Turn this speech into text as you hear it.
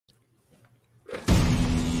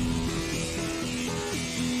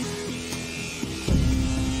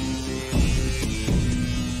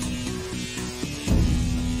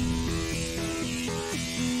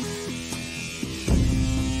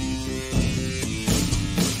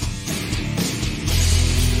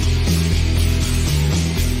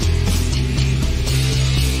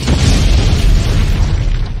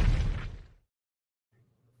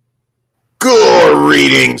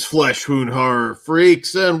Greetings, Flesh Wound Horror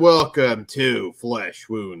freaks, and welcome to Flesh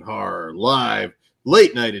Wound Horror Live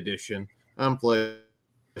Late Night Edition. I'm Flesh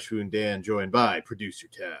Wound Dan, joined by producer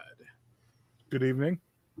Tad. Good evening.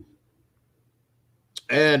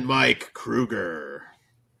 And Mike Kruger.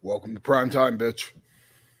 Welcome to prime time, bitch.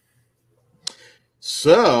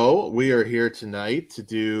 So, we are here tonight to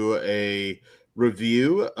do a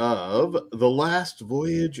review of The Last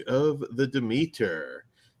Voyage of the Demeter.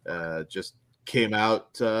 Just came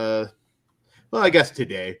out, I guess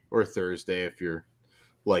today or Thursday if you're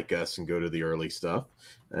like us and go to the early stuff.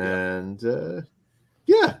 And,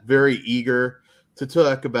 very eager to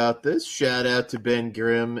talk about this. Shout out to Ben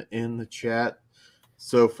Grimm in the chat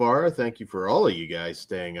so far. Thank you for all of you guys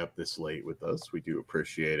staying up this late with us. We do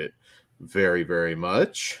appreciate it very, very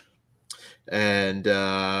much. And,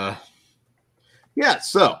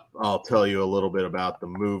 so I'll tell you a little bit about the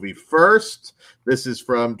movie first. This is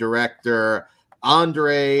from director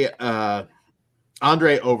André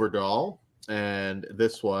Øvredal, and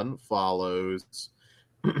this one follows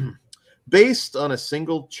based on a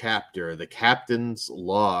single chapter, The Captain's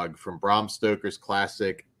Log, from Bram Stoker's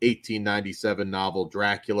classic 1897 novel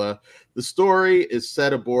Dracula. The story is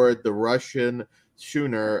set aboard the Russian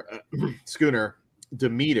schooner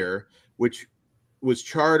Demeter, which was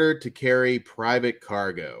chartered to carry private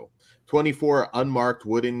cargo. 24 unmarked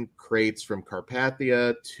wooden crates from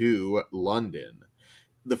Carpathia to London.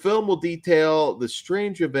 The film will detail the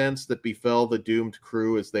strange events that befell the doomed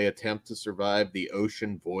crew as they attempt to survive the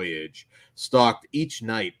ocean voyage, stalked each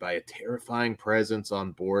night by a terrifying presence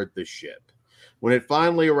on board the ship. When it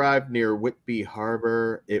finally arrived near Whitby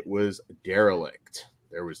Harbor, it was derelict.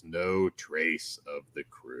 There was no trace of the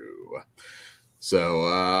crew. So,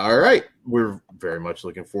 all right, we're very much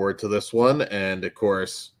looking forward to this one. And, of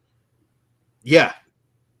course,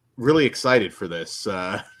 really excited for this.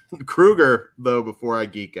 Kruger, though, before I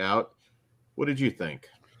geek out, what did you think?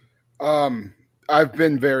 I've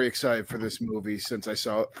been very excited for this movie since I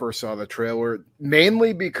first saw the trailer,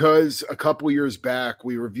 mainly because a couple years back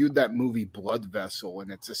we reviewed that movie Blood Vessel,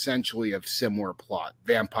 and it's essentially a similar plot.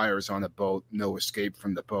 Vampires on a boat, no escape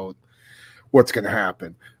from the boat. What's going to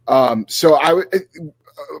happen? So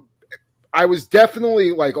I was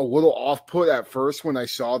definitely like a little off put at first when I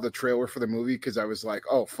saw the trailer for the movie, because I was like,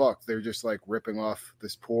 oh, fuck, they're just like ripping off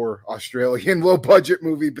this poor Australian low budget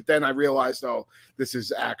movie. But then I realized, oh, this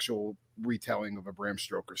is actual retelling of a Bram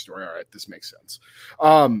Stoker story. All right, this makes sense.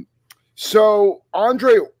 So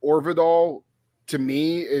André Øvredal, to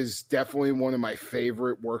me, is definitely one of my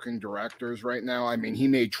favorite working directors right now. I mean, he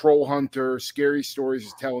made Troll Hunter, Scary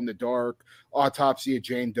Stories to Tell in the Dark, Autopsy of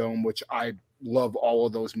Jane Doe, which I love all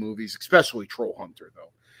of those movies, especially Troll Hunter,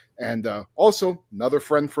 though. And also another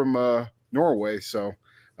friend from Norway. So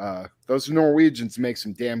those Norwegians make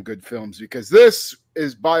some damn good films, because this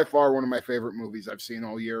is by far one of my favorite movies I've seen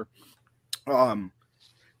all year.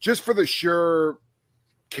 Just for the sheer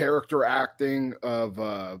character acting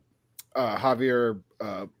of Javier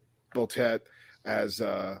Botet as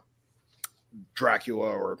Dracula,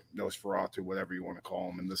 or Nosferatu, whatever you want to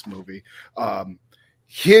call him in this movie.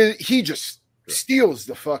 He just steals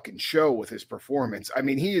the fucking show with his performance. I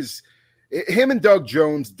mean, him and Doug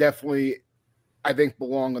Jones definitely, I think,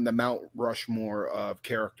 belong on the Mount Rushmore of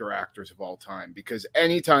character actors of all time, because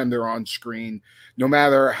anytime they're on screen, no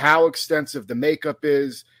matter how extensive the makeup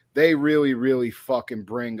is, they really, really fucking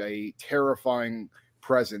bring a terrifying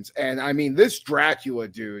presence. And I mean, this Dracula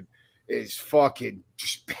dude is fucking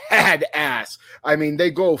just badass. I mean,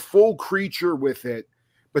 they go full creature with it.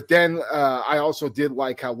 But then I also did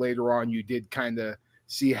like how later on you did kind of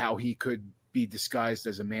see how he could be disguised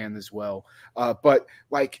as a man as well. But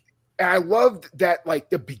like, I loved that, like,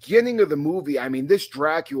 the beginning of the movie. I mean, this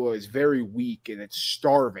Dracula is very weak and it's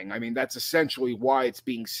starving. I mean, that's essentially why it's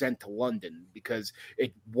being sent to London, because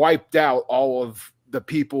it wiped out all of the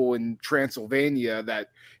people in Transylvania that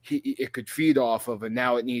it could feed off of, and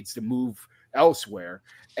now it needs to move elsewhere.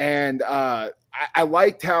 And I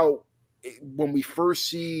liked how, when we first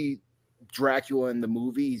see Dracula in the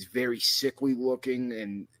movie, he's very sickly looking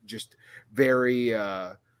and just very,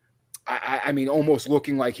 I mean, almost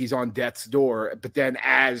looking like he's on death's door. But then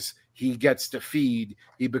as he gets to feed,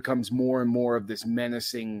 he becomes more and more of this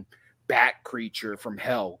menacing bat creature from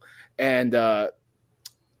hell. And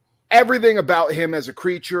everything about him as a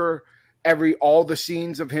creature, all the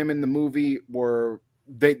scenes of him in the movie were,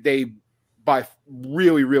 they by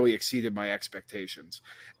really, really exceeded my expectations.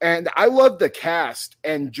 And I love the cast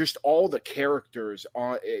and just all the characters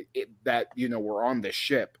on it that, were on this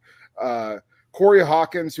ship. Corey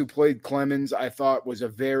Hawkins, who played Clemens, I thought was a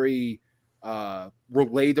very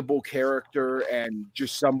relatable character and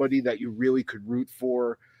just somebody that you really could root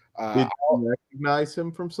for. Did you recognize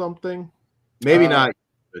him from something? Maybe not,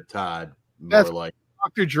 but Todd. More like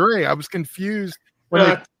Dr. Dre. I was confused when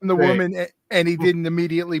they found the woman and he didn't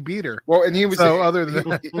immediately beat her. Well, and he was other than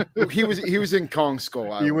that, he was in Kong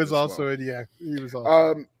Skull Island. He was also he was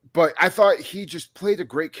also. But I thought he just played a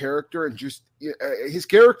great character, and just his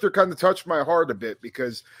character kind of touched my heart a bit,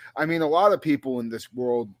 because I mean, a lot of people in this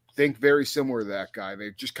world think very similar to that guy.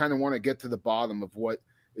 They just kind of want to get to the bottom of what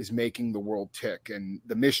is making the world tick, and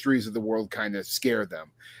the mysteries of the world kind of scare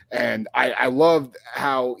them. And I loved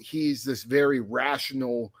how he's this very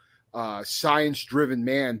rational, science-driven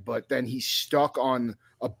man, but then he's stuck on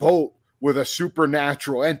a boat with a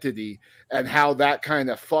supernatural entity, and how that kind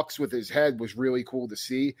of fucks with his head was really cool to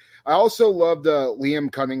see. I also loved Liam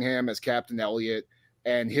Cunningham as Captain Elliot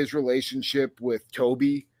and his relationship with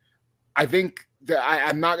Toby. I think that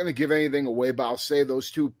I'm not going to give anything away, but I'll say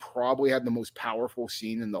those two probably had the most powerful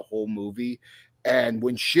scene in the whole movie. And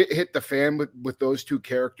when shit hit the fan with those two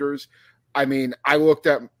characters, I mean, I looked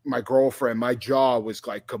at my girlfriend, my jaw was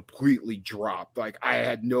like completely dropped. Like I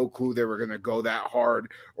had no clue they were going to go that hard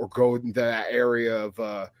or go into that area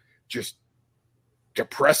of just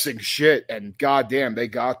depressing shit. And goddamn, they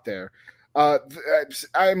got there.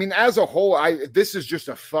 I mean, as a whole, this is just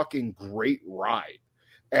a fucking great ride.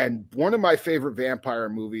 And one of my favorite vampire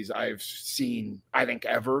movies I've seen, I think,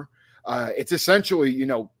 ever. It's essentially,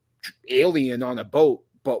 Alien on a boat,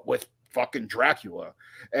 but with fucking Dracula.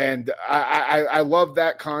 And I love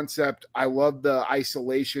that concept. I love the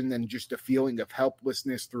isolation and just a feeling of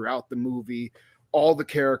helplessness throughout the movie. All the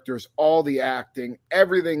characters, all the acting,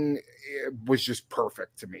 everything was just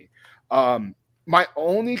perfect to me. My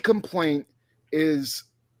only complaint is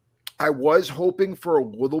I was hoping for a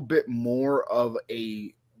little bit more of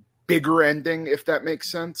a bigger ending, if that makes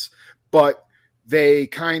sense. But they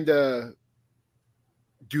kind of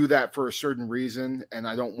do that for a certain reason, and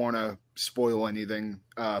I don't want to spoil anything.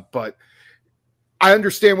 But I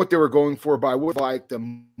understand what they were going for, but I would like the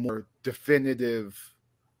more definitive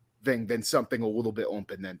thing than something a little bit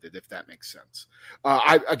open-ended, if that makes sense.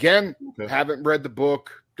 I haven't read the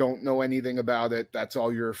book, don't know anything about it. That's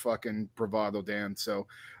all your fucking bravado, Dan. So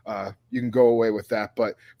you can go away with that.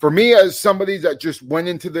 But for me, as somebody that just went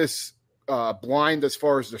into this blind as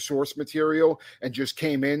far as the source material and just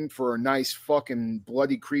came in for a nice fucking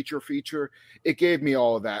bloody creature feature, it gave me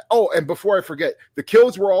all of that. Oh, and before I forget, the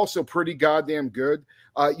kills were also pretty goddamn good.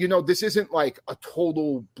 This isn't like a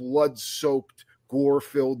total blood-soaked,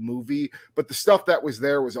 gore-filled movie, but the stuff that was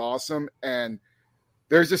there was awesome. And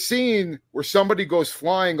there's a scene where somebody goes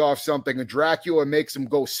flying off something and Dracula makes him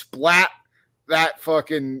go splat. That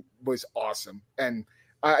fucking was awesome. And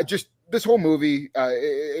this whole movie,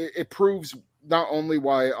 it proves not only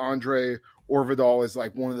why André Øvredal is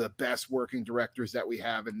like one of the best working directors that we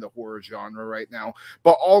have in the horror genre right now,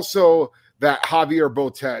 but also that Javier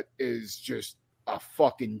Botet is just a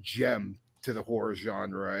fucking gem to the horror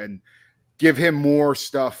genre, and give him more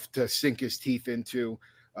stuff to sink his teeth into,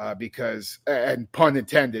 because, and pun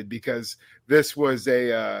intended, because this was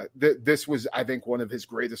I think one of his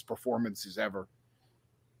greatest performances ever.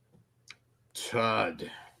 Todd.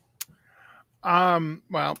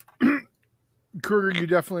 Well, Kruger, you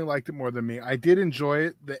definitely liked it more than me. I did enjoy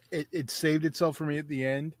it. It saved itself for me at the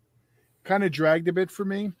end. Kind of dragged a bit for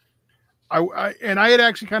me. I had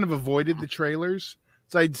actually kind of avoided the trailers.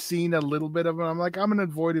 So I'd seen a little bit of it. I'm like, I'm going to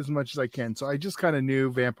avoid as much as I can. So I just kind of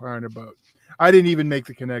knew Vampire on a Boat. I didn't even make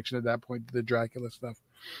the connection at that point to the Dracula stuff.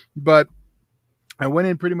 But I went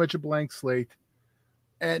in pretty much a blank slate.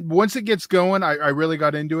 And once it gets going, I really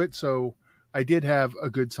got into it. So I did have a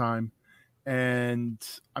good time. And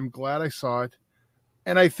I'm glad I saw it.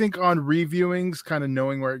 And I think on reviewings, kind of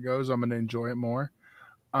knowing where it goes, I'm going to enjoy it more.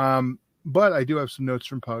 But I do have some notes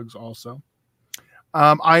from Pugs also.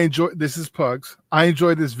 This is Pugs. I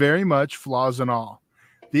enjoyed this very much, flaws and all.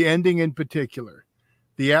 The ending in particular.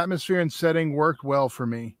 The atmosphere and setting worked well for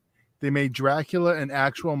me. They made Dracula an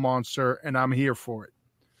actual monster, and I'm here for it.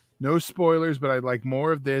 No spoilers, but I'd like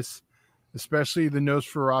more of this, especially the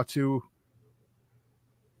Nosferatu.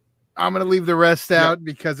 I'm going to leave the rest out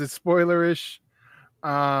because it's spoilerish.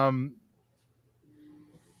 All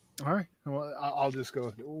right. Well, I'll just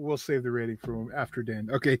go. We'll save the rating for after Dan.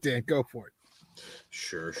 Okay, Dan, go for it.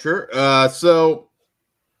 Sure. So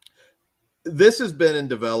this has been in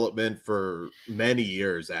development for many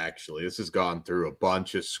years, actually. This has gone through a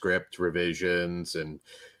bunch of script revisions and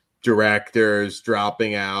directors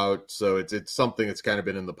dropping out. So it's something that's kind of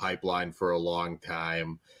been in the pipeline for a long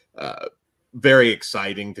time. Very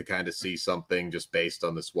exciting to kind of see something just based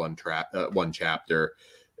on this one chapter.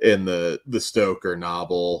 in the Stoker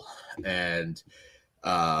novel. And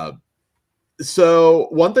so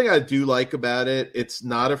one thing I do like about it, it's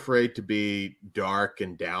not afraid to be dark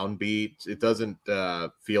and downbeat. It doesn't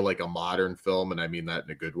feel like a modern film, and I mean that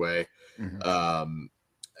in a good way. Mm-hmm.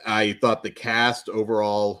 I thought the cast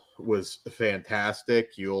overall was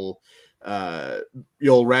fantastic. You'll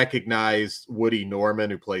recognize Woody Norman,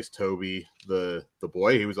 who plays Toby the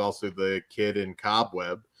boy. He was also the kid in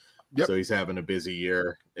Cobweb. Yep. So he's having a busy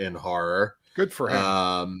year in horror. Good for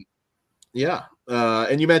him. Yeah.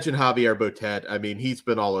 And you mentioned Javier Botet. I mean, he's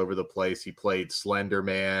been all over the place. He played Slender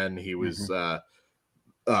Man. He was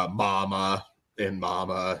Mama in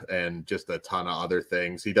Mama, and just a ton of other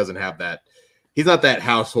things. He doesn't have that. He's not that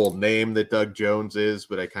household name that Doug Jones is,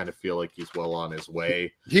 but I kind of feel like he's well on his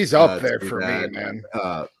way. He's up there for me, man.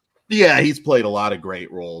 Yeah, he's played a lot of great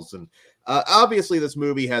roles. And obviously this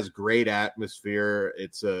movie has great atmosphere.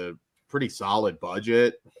 It's a pretty solid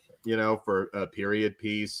budget, for a period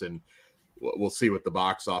piece. And we'll see what the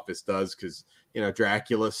box office does, because,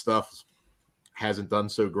 Dracula stuff hasn't done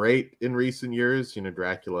so great in recent years.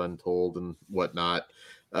 Dracula Untold and whatnot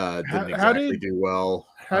didn't exactly do well.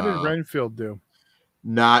 How did Renfield do?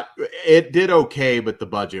 It did okay, but the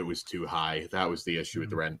budget was too high. That was the issue with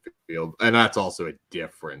the Renfield, and that's also a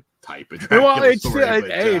different type of Dracula story. I'm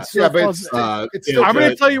going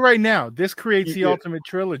to tell you right now, this creates the ultimate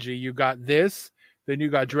trilogy. You got this, then you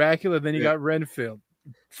got Dracula, then you got Renfield.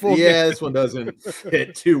 This one doesn't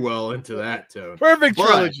fit too well into that tone. Perfect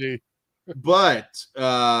trilogy. But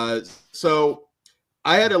so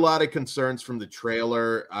I had a lot of concerns from the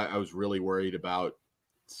trailer. I was really worried about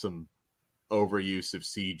some overuse of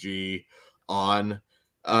CG on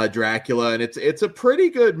Dracula, and it's a pretty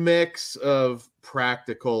good mix of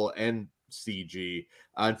practical and CG.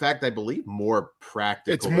 In fact, I believe more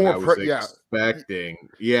practical. It's more than I was expecting.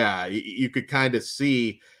 Yeah, you could kind of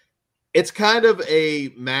see. It's kind of a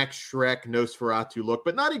Max Schreck Nosferatu look,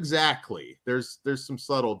 but not exactly. There's some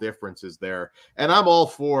subtle differences there, and I'm all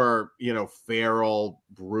for feral,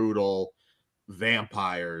 brutal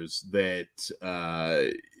vampires that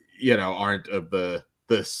aren't of the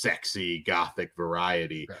sexy gothic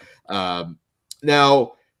variety.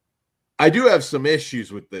 Now, I do have some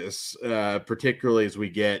issues with this, particularly as we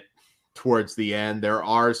get towards the end. There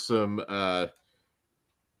are some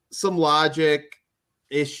logic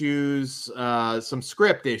issues, some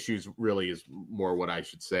script issues, really is more what I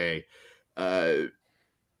should say. I'm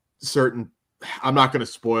not going to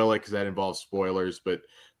spoil it because that involves spoilers, but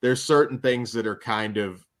there's certain things that are kind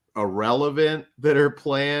of irrelevant that are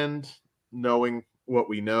planned, knowing what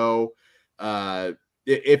we know.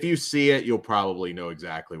 If you see it, you'll probably know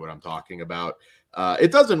exactly what I'm talking about.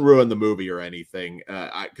 It doesn't ruin the movie or anything,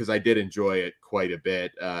 because I did enjoy it quite a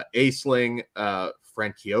bit. Aisling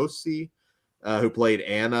Franciosi, who played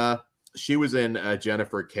Anna, she was in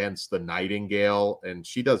Jennifer Kent's The Nightingale, and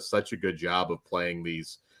she does such a good job of playing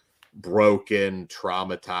these broken,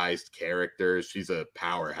 traumatized characters. She's a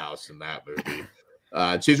powerhouse in that movie.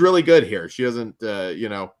 She's really good here. She doesn't,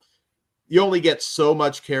 you only get so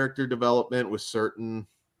much character development with certain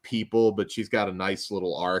people, but she's got a nice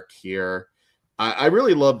little arc here. I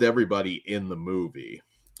really loved everybody in the movie.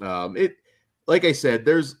 Like I said,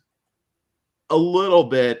 there's a little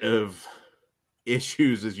bit of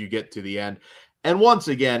issues as you get to the end. And once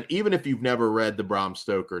again, even if you've never read the Bram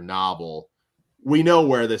Stoker novel, we know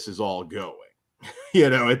where this is all going.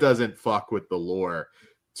 It doesn't fuck with the lore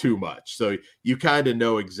too much. So you kind of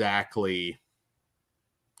know exactly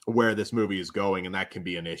where this movie is going, and that can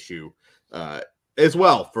be an issue as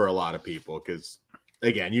well for a lot of people, because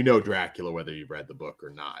again, Dracula whether you've read the book or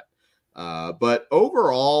not. But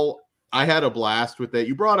overall, I had a blast with it.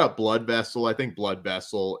 You brought up Blood Vessel. I think Blood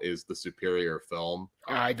Vessel is the superior film.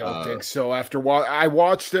 I don't think so. I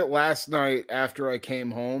watched it last night after I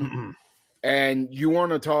came home. And you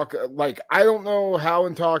want to talk, I don't know how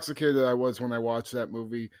intoxicated I was when I watched that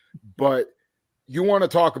movie, but you want to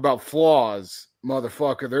talk about flaws,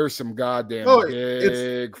 motherfucker. There's some goddamn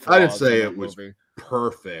big flaws. I didn't say it was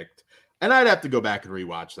perfect. And I'd have to go back and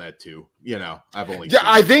rewatch that too.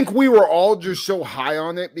 I think we were all just so high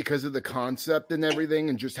on it because of the concept and everything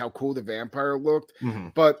and just how cool the vampire looked. Mm-hmm.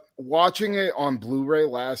 But watching it on Blu-ray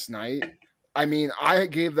last night, I mean, I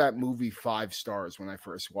gave that movie 5 stars when I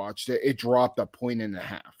first watched it. It dropped 1.5 points.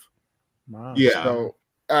 Wow. Yeah. So,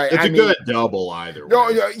 it's a good double either way. No,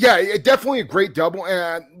 yeah, definitely a great double.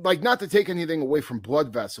 And not to take anything away from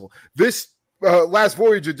Blood Vessel, this last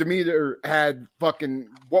Voyage of Demeter had fucking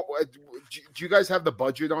what? Do you guys have the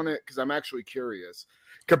budget on it? Because I'm actually curious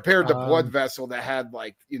compared to Blood Vessel that had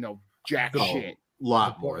jack shit.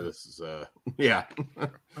 lot more. This is yeah.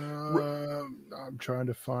 I'm trying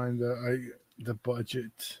to find the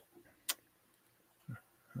budget.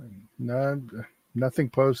 No, nothing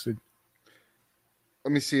posted.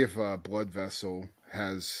 Let me see if Blood Vessel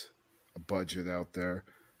has a budget out there.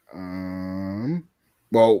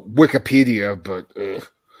 Well, Wikipedia, but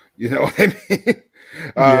you know what I mean?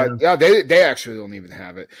 Yeah, they actually don't even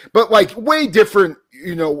have it. But like way different,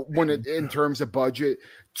 you know, in terms of budget.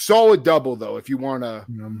 Solid double though, if you want a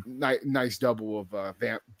nice double of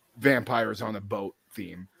vampires on a boat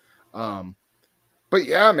theme. But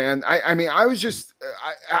yeah, man, I mean, I was just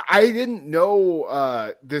I didn't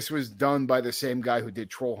know this was done by the same guy who did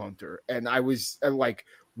Troll Hunter, and I was like.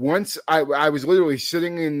 Once I was literally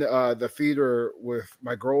sitting in the theater with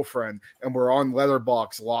my girlfriend and we're on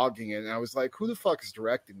Letterboxd logging it. And I was like, who the fuck is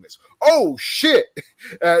directing this? Oh, shit.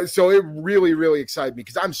 So it really, really excited me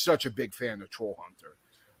because I'm such a big fan of Troll Hunter.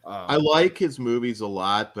 I like his movies a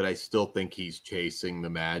lot, but I still think he's chasing the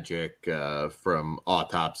magic from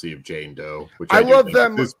Autopsy of Jane Doe, which I love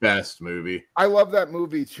them. His best movie. I love that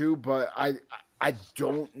movie too, but I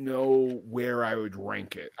don't know where I would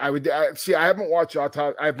rank it. I haven't watched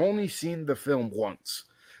Autopsy. I've only seen the film once.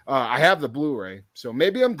 I have the Blu-ray, so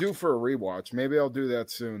maybe I'm due for a rewatch. Maybe I'll do that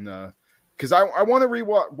soon. Because I want to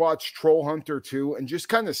rewatch Troll Hunter 2 and just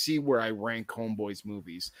kind of see where I rank Homeboy's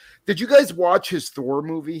movies. Did you guys watch his Thor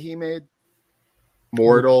movie he made?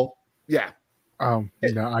 Mortal? Yeah. No,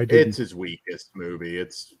 I didn't. It's his weakest movie.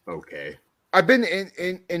 It's okay. I've been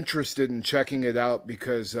interested in checking it out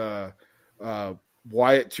because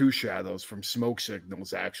Wyatt Two Shadows from Smoke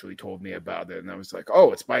Signals actually told me about it, and I was like,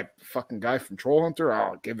 "Oh, it's by fucking guy from Troll Hunter.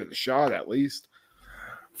 I'll give it a shot at least."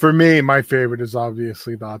 For me, my favorite is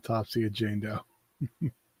obviously the Autopsy of Jane Doe.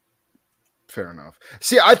 Fair enough.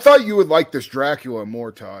 See, I thought you would like this Dracula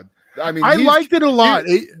more, Todd. I mean, I liked it a lot,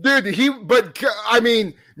 But I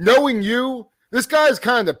mean, knowing you. This guy's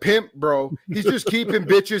kind of pimp, bro. He's just keeping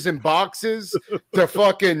bitches in boxes to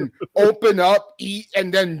fucking open up, eat,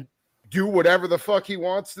 and then do whatever the fuck he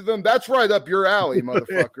wants to them. That's right up your alley,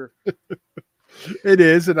 motherfucker. It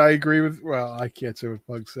is, and I agree with. Well, I can't say what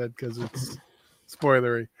Pug said because it's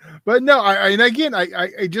spoilery. But no,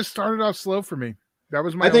 I just started off slow for me. That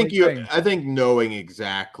was my. I think knowing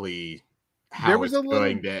exactly how it's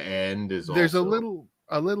going to end is. There's a little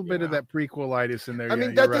bit of that prequelitis in there. I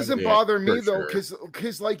mean, that doesn't bother me though,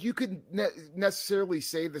 because like you could necessarily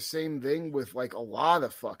say the same thing with like a lot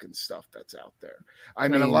of fucking stuff that's out there. I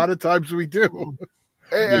mean, a lot of times we do.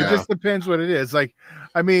 It just depends what it is. Like,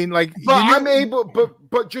 I mean, like, but I'm able,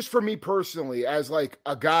 but just for me personally, as like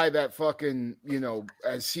a guy that fucking, you know,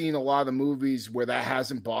 has seen a lot of movies where that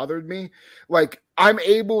hasn't bothered me, like I'm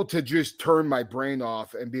able to just turn my brain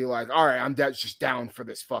off and be like, all right, I'm just down for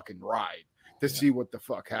this fucking ride to see what the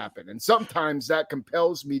fuck happened. And sometimes that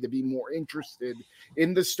compels me to be more interested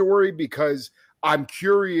in the story because I'm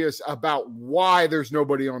curious about why there's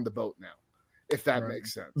nobody on the boat now, if that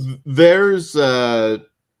makes sense. There's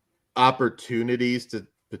opportunities to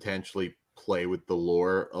potentially play with the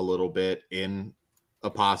lore a little bit in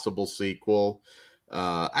a possible sequel.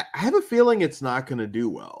 I have a feeling it's not going to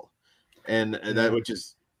do well. And that, which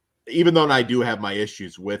is, even though I do have my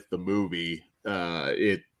issues with the movie,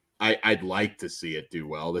 I'd like to see it do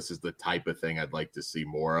well. This is the type of thing I'd like to see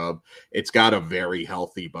more of. It's got a very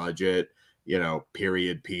healthy budget, you know,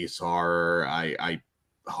 period piece horror. I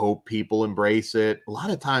hope people embrace it. A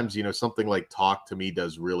lot of times, you know, something like Talk to Me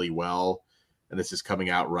does really well, and this is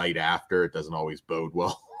coming out right after. It doesn't always bode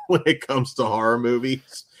well when it comes to horror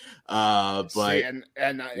movies. But see,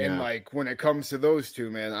 and like when it comes to those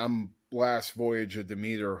two, man, I'm Last Voyage of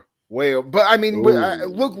Demeter. But I mean,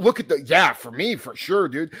 look at for me, for sure,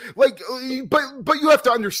 dude. Like, but you have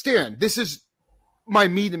to understand, this is my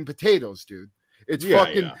meat and potatoes, dude. It's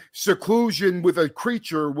fucking seclusion with a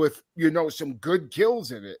creature with, you know, some good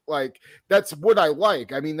kills in it. Like, that's what I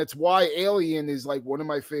like. I mean, that's why Alien is like one of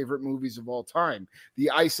my favorite movies of all time. The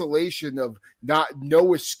isolation of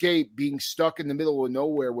no escape, being stuck in the middle of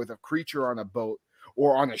nowhere with a creature on a boat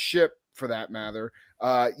or on a ship, for that matter.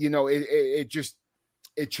 You know,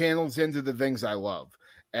 it channels into the things I love.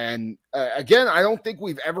 And again, I don't think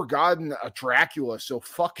we've ever gotten a Dracula so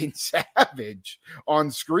fucking savage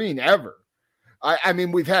on screen ever. I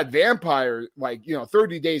mean, we've had vampire, like, you know,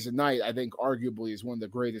 30 Days a Night, I think arguably is one of the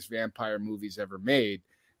greatest vampire movies ever made.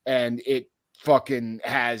 And it fucking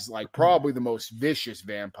has like probably the most vicious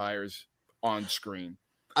vampires on screen.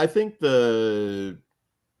 I think let's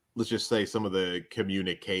just say some of the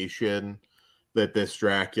communication that this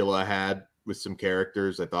Dracula had with some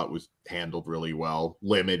characters I thought was handled really well.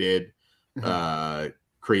 Limited,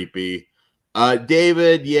 creepy.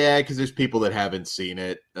 David, yeah, because there's people that haven't seen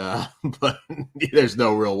it, but there's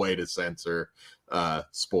no real way to censor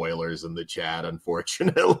spoilers in the chat,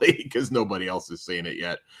 unfortunately, because nobody else has seen it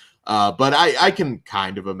yet. But I can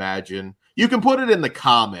kind of imagine. You can put it in the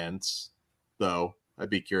comments, though. I'd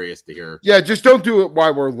be curious to hear. Yeah, just don't do it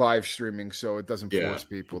while we're live streaming, so it doesn't force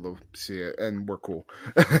people to see it, and we're cool.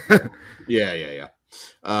 Yeah.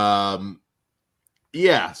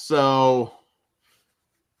 So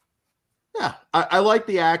yeah, I like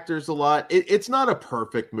the actors a lot. It's not a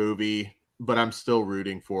perfect movie, but I'm still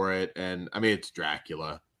rooting for it. And I mean, it's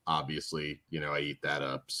Dracula, obviously. I eat that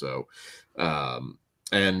up. So,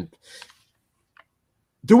 and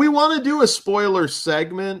do we want to do a spoiler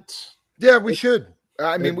segment? Yeah, we should.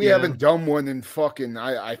 I mean, we haven't done one in fucking,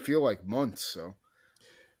 I feel like months. So,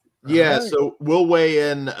 yeah. Right. So we'll weigh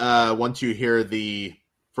in once you hear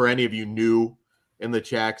for any of you new in the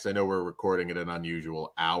chat, because I know we're recording at an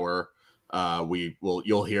unusual hour.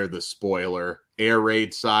 You'll hear the spoiler air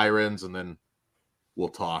raid sirens, and then we'll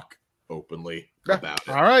talk openly about it.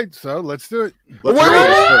 All right, so let's do it.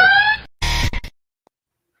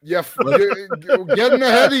 Yeah, you're getting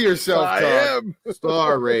ahead of yourself, Todd. I am.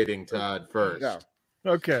 Star rating, Todd, first. Yeah.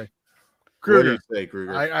 Okay. Kruger. What do you say,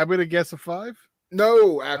 Kruger? I'm going to guess a 5.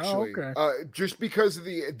 No, actually, okay. Just because of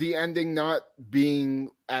the ending not being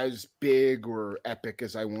as big or epic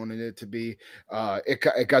as I wanted it to be,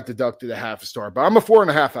 it got deducted a half a star. But I'm a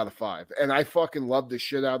 4.5 out of 5, and I fucking love the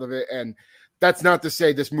shit out of it. And that's not to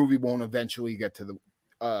say this movie won't eventually get to the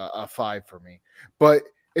a 5 for me. But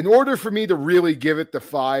in order for me to really give it the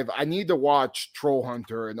 5, I need to watch Troll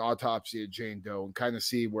Hunter and Autopsy of Jane Doe and kind of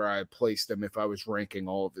see where I placed them if I was ranking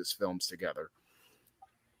all of his films together.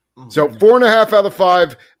 So 4.5 out of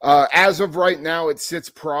 5. As of right now, it sits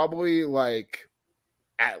probably like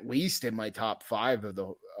at least in my top 5 of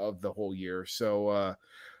the whole year. So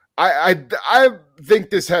I think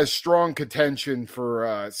this has strong contention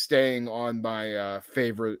for staying on my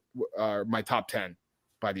favorite, my top 10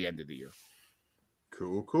 by the end of the year.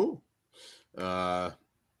 Cool.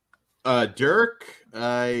 Dirk,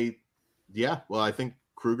 I think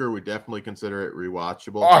Kruger would definitely consider it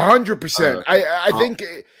rewatchable. 100%. I think.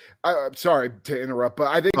 Sorry to interrupt, but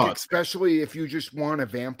I think especially if you just want a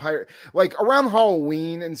vampire, like around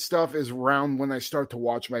Halloween and stuff, is around when I start to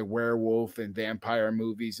watch my werewolf and vampire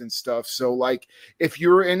movies and stuff. So, like, if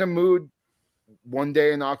you're in a mood one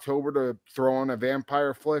day in October to throw on a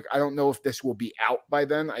vampire flick, I don't know if this will be out by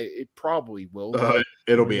then. It probably will.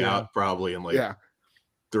 It'll be out probably in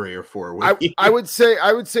 3 or 4 weeks. I would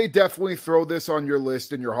say definitely throw this on your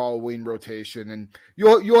list in your Halloween rotation, and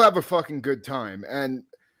you'll have a fucking good time. And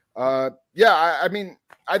I mean,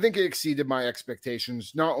 I think it exceeded my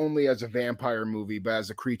expectations, not only as a vampire movie, but as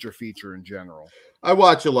a creature feature in general. I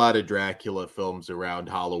watch a lot of Dracula films around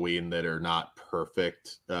Halloween that are not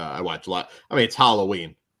perfect. I watch a lot. I mean, it's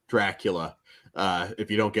Halloween, Dracula.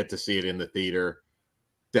 If you don't get to see it in the theater,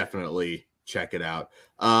 definitely check it out.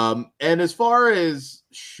 And as far as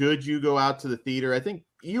should you go out to the theater, I think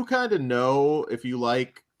you kind of know if you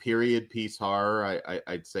like period piece horror.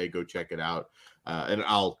 I'd say go check it out. And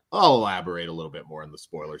I'll elaborate a little bit more in the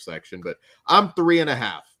spoiler section, but I'm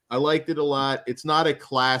 3.5. I liked it a lot. It's not a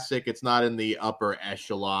classic. It's not in the upper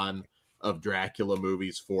echelon of Dracula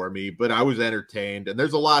movies for me, but I was entertained, and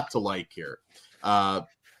there's a lot to like here.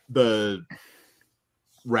 The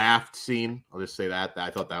raft scene, I'll just say that I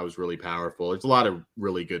thought that was really powerful. There's a lot of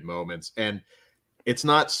really good moments, and it's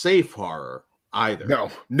not safe horror either.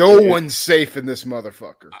 No one's safe in this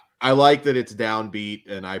motherfucker. I like that it's downbeat,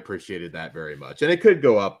 and I appreciated that very much. And it could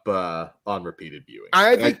go up on repeated viewing.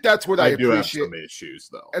 I think that's what I appreciate. Do have some issues,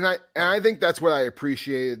 though. And I think that's what I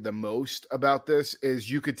appreciated the most about this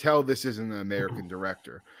is you could tell this isn't an American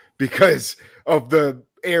director because of the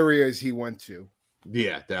areas he went to.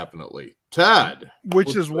 Yeah, definitely. Todd.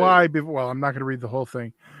 Which is why, well, I'm not going to read the whole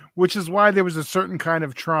thing, which is why there was a certain kind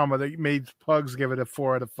of trauma that made Pugs give it a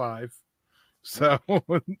 4 out of 5. So,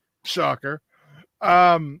 shocker.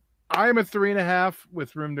 I'm a 3.5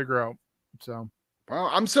 with room to grow. So, wow,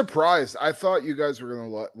 I'm surprised. I thought you guys were going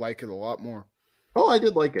to like it a lot more. Oh, I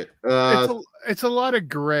did like it. It's a lot of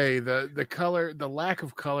gray. The color, the lack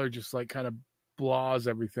of color, just like kind of blahs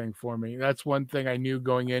everything for me. That's one thing I knew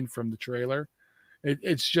going in from the trailer.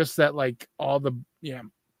 It's just that like all the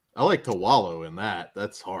I like to wallow in that.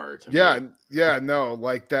 That's hard. No,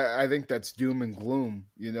 like that. I think that's doom and gloom,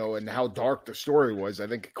 and how dark the story was. I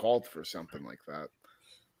think it called for something like that.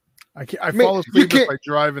 I fall asleep if I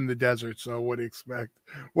drive in the desert, so what do you expect?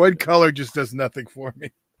 One color just does nothing for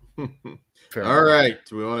me. All right.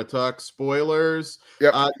 Do we want to talk spoilers?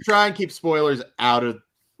 Yep. Try and keep spoilers out of,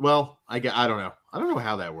 well, I don't know. I don't know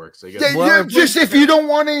how that works. I guess. Just if you don't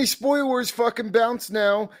want any spoilers, fucking bounce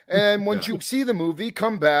now. And once you see the movie,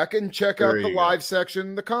 come back and check out the live section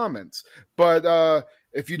in the comments. But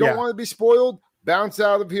if you don't want to be spoiled, bounce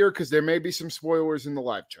out of here because there may be some spoilers in the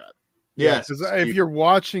live chat. Yes, if you're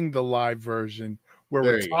watching the live version where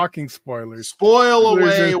we're talking spoilers, spoil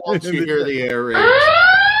away once you hear the air raid.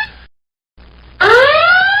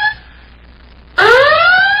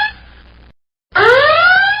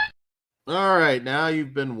 All right, now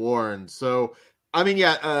you've been warned. So, I mean,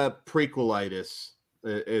 prequelitis,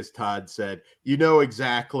 as Todd said. You know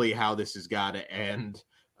exactly how this has got to end,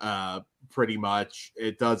 pretty much.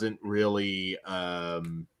 It doesn't really...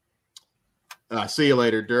 see you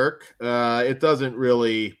later, Dirk. It doesn't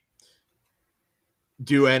really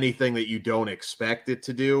do anything that you don't expect it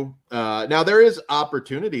to do. Now, there is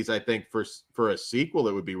opportunities, I think, for a sequel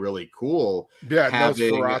that would be really cool. Yeah,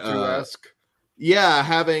 Nosferatu-esque.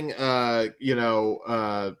 Having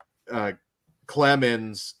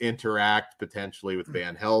Clemens interact potentially with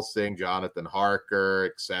Van Helsing, Jonathan Harker,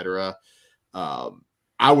 etc.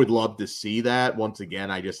 I would love to see that. Once again,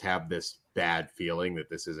 I just have this bad feeling that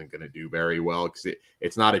this isn't going to do very well because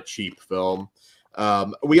it's not a cheap film.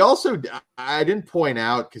 I didn't point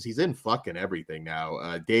out because he's in fucking everything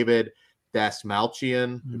now. David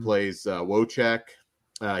Dasmalchian, who plays Wojciech.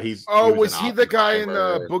 Was he the guy in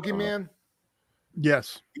Boogeyman?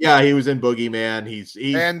 Yes. Yeah, he was in Boogeyman. He's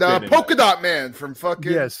and Polka Dot Man from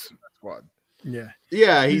fucking Squad. Yeah.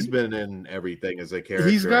 Yeah, he's been in everything as a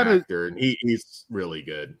character actor, and he's really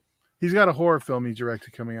good. He's got a horror film he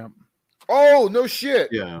directed coming up. Oh, no shit.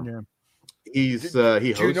 Yeah. He's do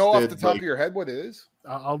you know off the top of your head what it is?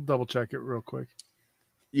 I'll double check it real quick.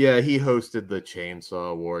 Yeah, he hosted the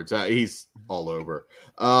Chainsaw Awards. He's all over.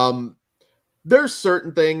 There's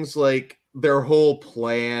certain things like their whole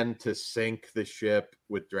plan to sink the ship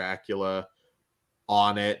with Dracula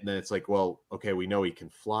on it, and then it's like, well, okay, we know he can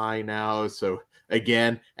fly now, so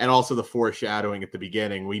again, and also the foreshadowing at the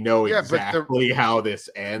beginning, we know exactly how this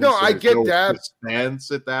ends. No, so I get that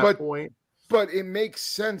suspense at that point, but it makes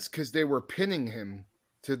sense because they were pinning him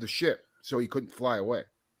to the ship so he couldn't fly away.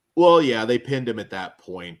 Well, yeah, they pinned him at that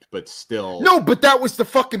point, but still. No, but that was the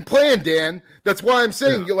fucking plan, Dan. That's why I'm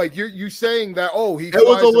saying you're saying that. Oh, it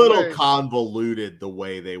was a little convoluted the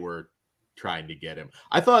way they were trying to get him.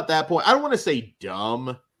 I thought at that point, I don't want to say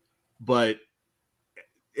dumb, but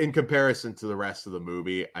in comparison to the rest of the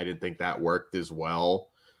movie, I didn't think that worked as well.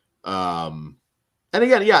 And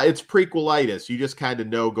again, it's prequelitis. You just kind of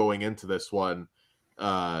know going into this one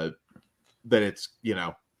that it's,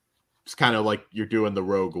 it's kind of like you're doing the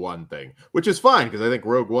Rogue One thing, which is fine because I think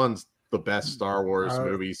Rogue One's the best Star Wars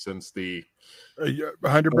movie since the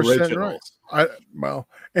 100% right.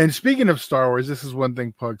 And speaking of Star Wars, this is one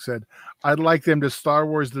thing Pug said. I'd like them to Star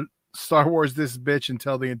Wars this bitch and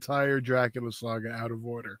tell the entire Dracula saga out of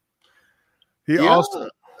order. He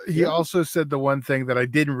also said the one thing that I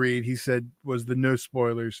didn't read. He said was the no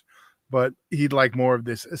spoilers, but he'd like more of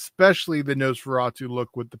this, especially the Nosferatu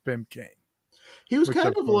look with the pimp cane. He was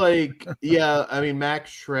kind of like,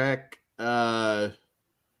 Max Schreck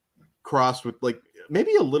crossed with like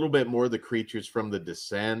maybe a little bit more the creatures from The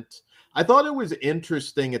Descent. I thought it was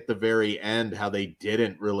interesting at the very end how they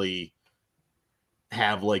didn't really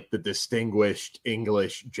have like the distinguished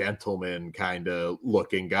English gentleman kind of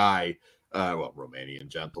looking guy, Romanian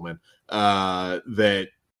gentleman, that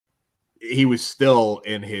he was still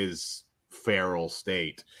in his feral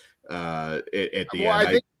state at the end.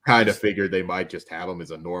 I kind of figured they might just have him as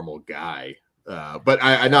a normal guy, but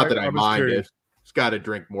I mind it. He's got to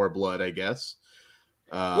drink more blood, I guess.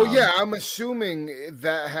 I'm assuming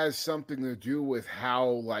that has something to do with how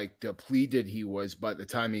like depleted he was by the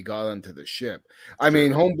time he got onto the ship. I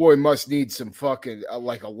mean, homeboy must need some fucking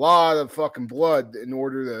like a lot of fucking blood in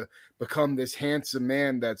order to become this handsome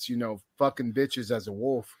man that's fucking bitches as a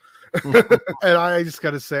wolf. And I just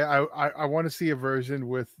got to say, I want to see a version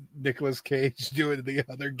with Nicolas Cage doing the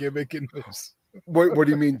other gimmick in this. What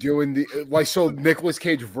do you mean doing Nicolas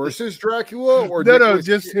Cage versus Dracula or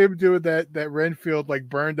just him doing that Renfield like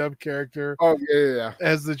burned up character? Oh yeah,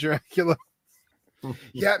 as the Dracula.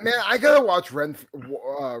 Yeah, man, I gotta watch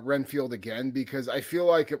Renfield again because I feel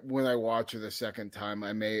like when I watch it a second time,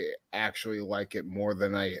 I may actually like it more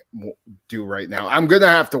than I do right now. I'm gonna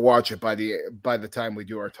have to watch it by the time we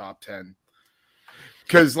do our top 10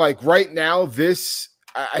 because like right now,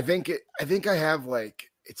 I think I have like.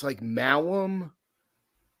 It's like Malum,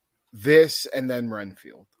 this, and then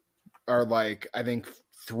Renfield are like, I think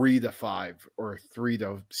 3 to 5 or 3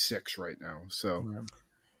 to 6 right now. So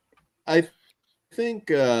I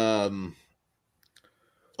think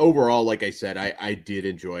overall, like I said, I did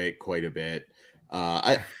enjoy it quite a bit.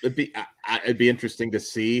 It'd be interesting to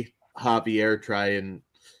see Javier try and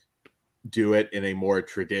do it in a more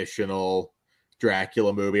traditional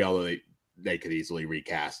Dracula movie, although they could easily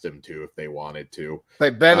recast him too if they wanted to. They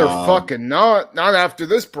better fucking not after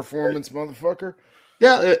this performance, motherfucker.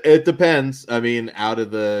 Yeah, it depends. I mean, out of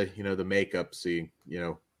the the makeup scene,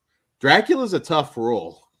 Dracula's a tough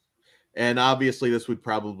role, and obviously this would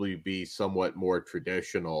probably be somewhat more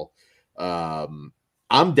traditional.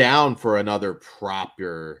 I'm down for another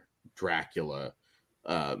proper Dracula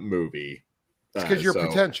movie. Because you're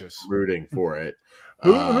pretentious. Rooting for it.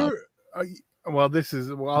 Well,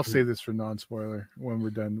 I'll say this for non-spoiler when we're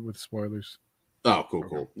done with spoilers. Oh,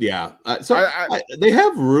 cool. Yeah. They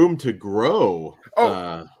have room to grow.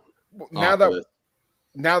 Now that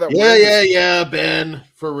Ben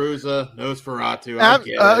Ferruza,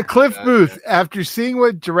 Nosferatu. Cliff Booth, after seeing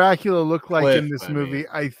what Dracula looked like in this movie,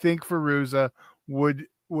 I think Ferruza would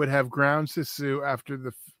have grounds to sue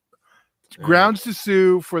to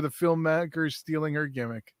sue for the filmmakers stealing her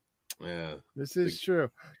gimmick. Yeah, this is true.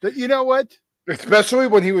 You know what? Especially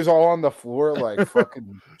when he was all on the floor, like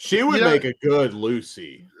fucking. She would make a good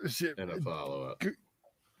Lucy in a follow-up.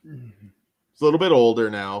 It's a little bit older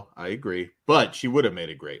now, I agree, but she would have made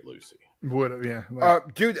a great Lucy. Would have, yeah.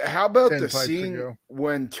 Dude, how about the scene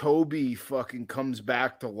when Toby fucking comes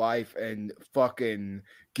back to life and fucking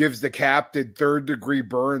gives the captain 3rd-degree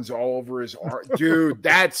burns all over his arm? Dude,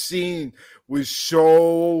 that scene was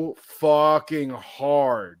so fucking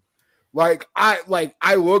hard.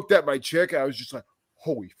 I looked at my chick and I was just like,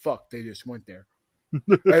 holy fuck, they just went there.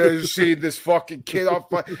 And I just see this fucking kid off,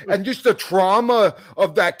 and just the trauma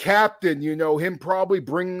of that captain, him probably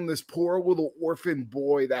bringing this poor little orphan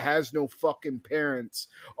boy that has no fucking parents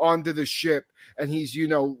onto the ship, and he's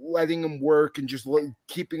letting him work and just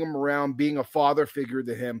keeping him around, being a father figure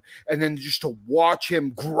to him, and then just to watch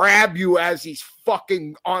him grab you as he's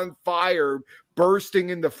fucking on fire,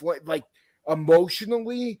 bursting into flame, like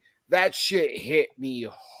emotionally. That shit hit me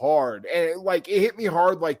hard, and it hit me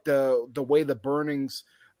hard like the way the burnings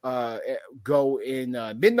go in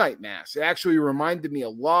Midnight Mass. It actually reminded me a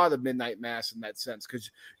lot of Midnight Mass in that sense, because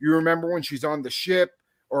you remember when she's on the ship,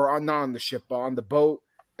 or not on the ship, but on the boat,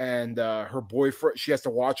 and her boyfriend, she has to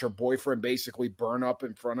watch her boyfriend basically burn up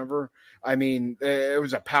in front of her. I mean, it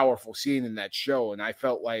was a powerful scene in that show, and I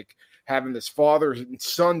felt like having this father and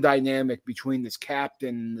son dynamic between this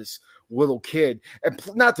captain and this little kid, and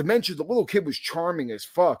not to mention the little kid was charming as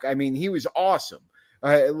fuck. I mean, he was awesome.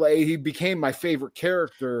 He became my favorite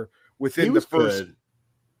character within the first. Good.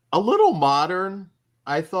 A little modern,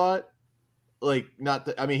 I thought. He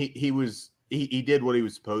did what he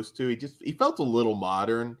was supposed to. He felt a little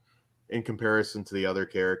modern in comparison to the other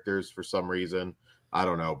characters for some reason. I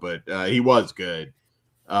don't know, but he was good.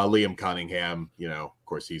 Liam Cunningham, of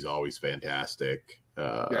course, he's always fantastic.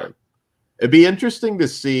 It'd be interesting to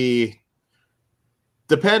see,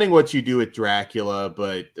 depending what you do with Dracula,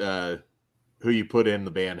 but who you put in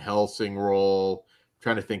the Van Helsing role. I'm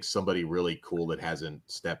trying to think somebody really cool that hasn't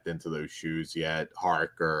stepped into those shoes yet.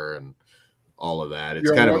 Harker and all of that. It's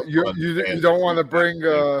you don't want to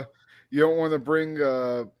bring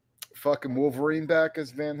fucking Wolverine back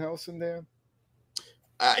as Van Helsing, Dan?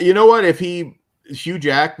 You know what? If Hugh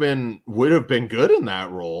Jackman would have been good in that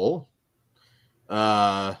role.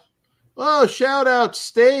 Shout out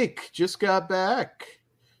Steak, just got back.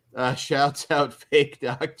 Shouts out fake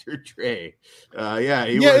Dr. Dre.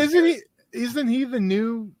 Isn't he the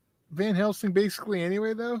new Van Helsing basically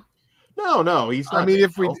anyway though? No, he's not.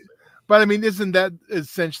 Isn't that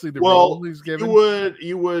essentially the role he's given?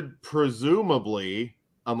 You would presumably,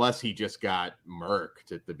 unless he just got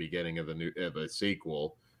murked at the beginning of a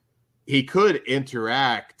sequel, he could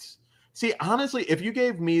interact. See, honestly, if you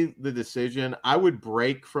gave me the decision, I would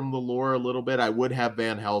break from the lore a little bit. I would have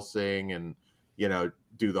Van Helsing and,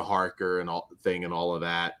 do the Harker and all of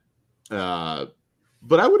that.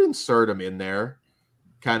 But I would insert him in there.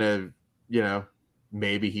 Kind of,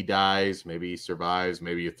 maybe he dies, maybe he survives,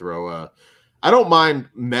 maybe you throw I don't mind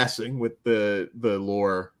messing with the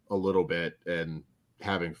lore a little bit and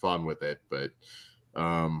having fun with it, but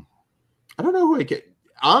I don't know who I get.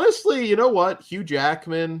 Honestly, you know what? Hugh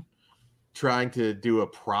Jackman trying to do a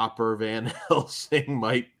proper Van Helsing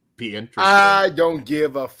might be interesting. I don't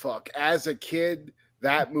give a fuck. As a kid,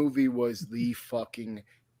 that movie was the fucking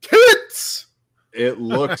tits. It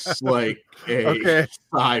looks like a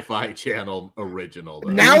Sci-Fi Channel original.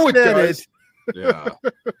 Though. Now it does. Yeah.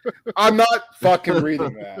 I'm not fucking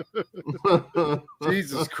reading that.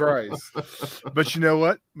 Jesus Christ. But you know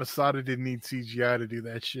what? Masada didn't need CGI to do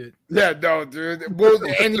that shit. Yeah, no, dude. Well,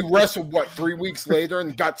 and he wrestled, 3 weeks later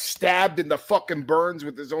and got stabbed in the fucking burns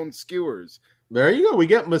with his own skewers. There you go. We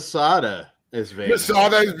get Masada as Van.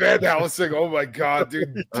 Masada is Van Helsing. Oh my god,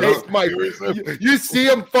 dude! Take my. You see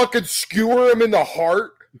him fucking skewer him in the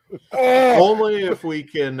heart. Oh, only if we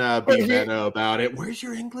can be Benno about it. Where's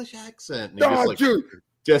your English accent? No, dude.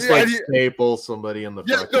 Just staple somebody in the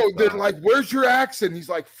they're like, where's your accent? He's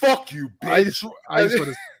like, fuck you, bitch. I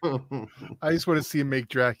just want to see him make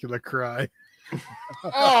Dracula cry.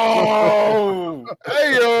 Oh,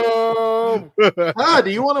 hey,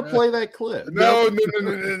 do you want to play that clip? No.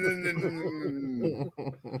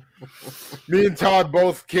 Me and Todd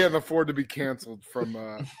both can't afford to be canceled from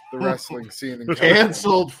the wrestling scene.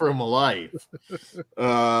 Canceled from life.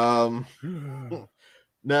 No.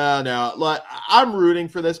 Like, I'm rooting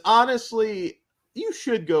for this. Honestly, you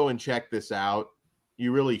should go and check this out.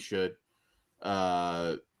 You really should.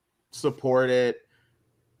 Support it.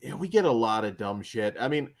 Yeah, we get a lot of dumb shit. I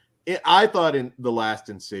mean, I thought in the last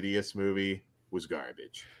Insidious movie was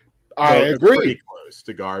garbage. I agree. Pretty close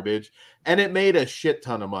to garbage. And it made a shit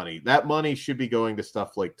ton of money. That money should be going to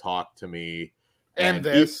stuff like Talk to Me. And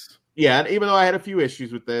this. And even though I had a few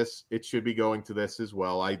issues with this, it should be going to this as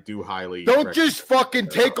well. I do highly Don't just fucking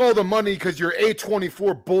take all the money because you're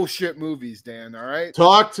A24 bullshit movies, Dan, all right?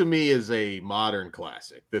 Talk to Me is a modern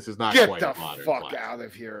classic. This is not quite a modern classic. Get the fuck out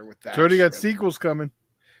of here with that. It's already got sequels coming.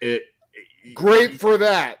 Great for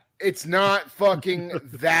that. It's not fucking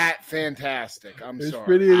that fantastic. I'm sorry.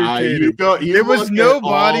 Pretty entertaining. There was no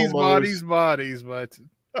bodies, but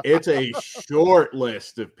it's a short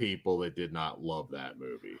list of people that did not love that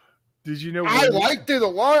movie. Did you know? I liked it a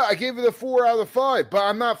lot. I gave it a 4 out of 5, but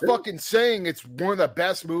I'm not fucking saying it's one of the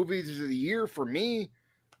best movies of the year for me.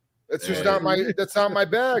 That's just not my. That's not my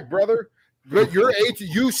bag, brother. But you're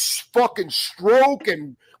you fucking stroke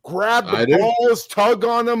and grab the balls, tug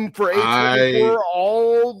on them for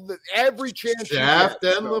A24, every chance. Shaft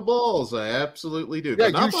and the balls, I absolutely do. Yeah,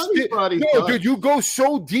 dude, you go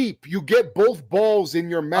so deep, you get both balls in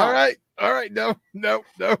your mouth. All right, no. Maybe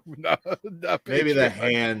the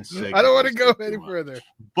hand signal. I don't want to go any further.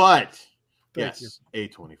 But yes,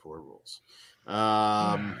 A24 rules.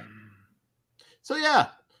 So yeah.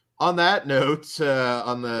 On that note,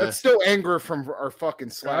 that's still anger from our fucking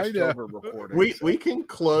 /over recording. We can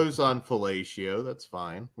close on fellatio. That's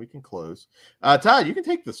fine. We can close. Todd, you can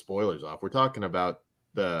take the spoilers off. We're talking about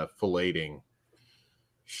the filleting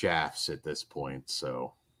shafts at this point,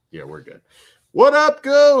 so yeah, we're good. What up,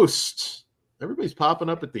 Ghost? Everybody's popping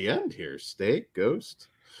up at the end here. Steak, Ghost.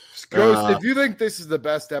 If you think this is the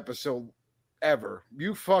best episode ever,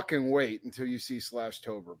 you fucking wait until you see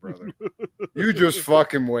 /Tober, brother. You just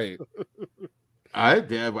fucking wait. I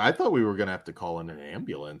thought we were gonna have to call in an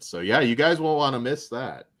ambulance, so yeah, you guys won't want to miss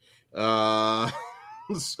that.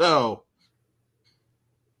 So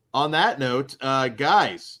on that note,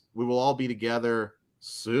 guys, we will all be together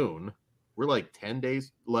soon. We're like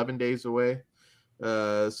 11 days away,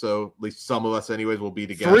 so at least some of us anyways will be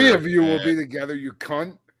together. 3 of you will be together, you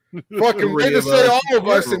cunt. Fucking way to say all of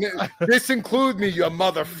us, and this include me, you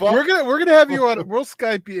motherfucker. We're gonna have you on. We'll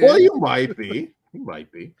Skype you. Well, you might be.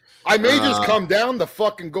 I may just come down to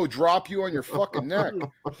fucking go drop you on your fucking neck.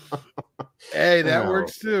 Hey, that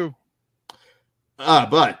works too.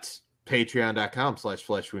 But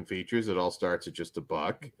patreon.com/fleshwoundfeatures. It all starts at just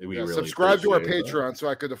 $1. We really subscribe to our Patreon so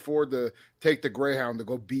I could afford to take the Greyhound to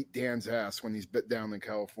go beat Dan's ass when he's bit down in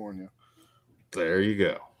California. There you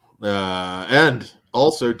go. And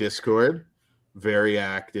also Discord, very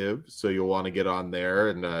active, so you'll want to get on there.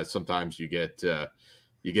 And sometimes you get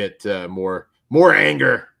more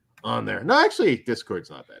anger on there. No, actually,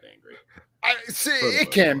 Discord's not that angry.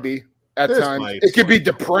 It can be at times. It could be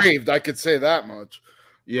depraved. I could say that much.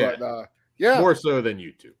 Yeah, but, yeah, more so than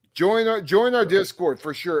YouTube. Join our Discord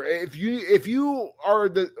for sure. If you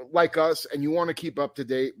are like us and you want to keep up to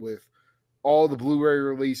date with all the Blu-ray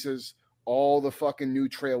releases, all the fucking new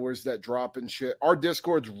trailers that drop and shit, our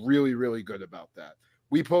Discord's really, really good about that.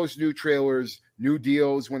 We post new trailers, new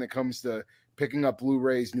deals when it comes to picking up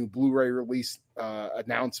Blu-rays, new Blu-ray release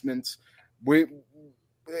announcements.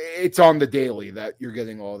 It's on the daily that you're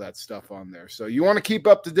getting all that stuff on there. So you want to keep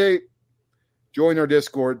up to date, join our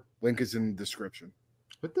Discord. Link is in the description.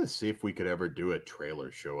 Let's see if we could ever do a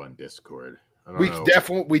trailer show on Discord. We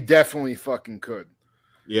definitely fucking could.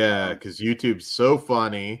 Yeah, because YouTube's so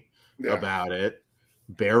funny about it.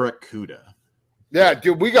 Barracuda. Yeah,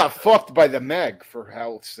 dude, we got fucked by the Meg, for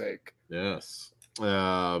hell's sake. Yes.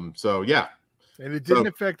 So yeah. And it didn't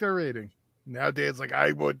affect our rating. Now Dan's like,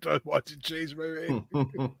 I want to watch it change my rating.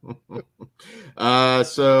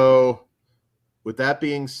 So with that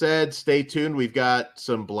being said, stay tuned. We've got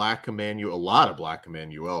some a lot of Black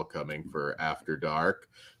Emmanuel coming for After Dark.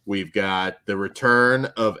 We've got the return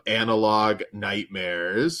of Analog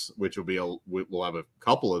Nightmares, which we'll have a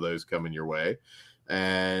couple of those coming your way,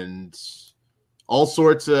 and all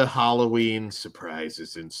sorts of Halloween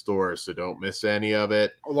surprises in store, so don't miss any of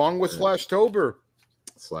it. Along with Slashtober.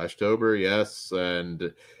 Slashtober, yes,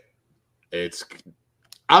 and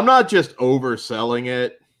I'm not just overselling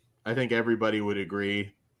it. I think everybody would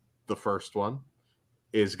agree the first one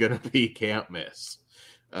is going to be can't miss.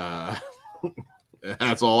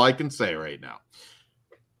 That's all I can say right now.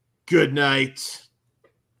 Good night.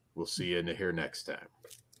 We'll see you in here next time.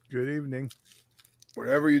 Good evening.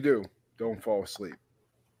 Whatever you do, don't fall asleep.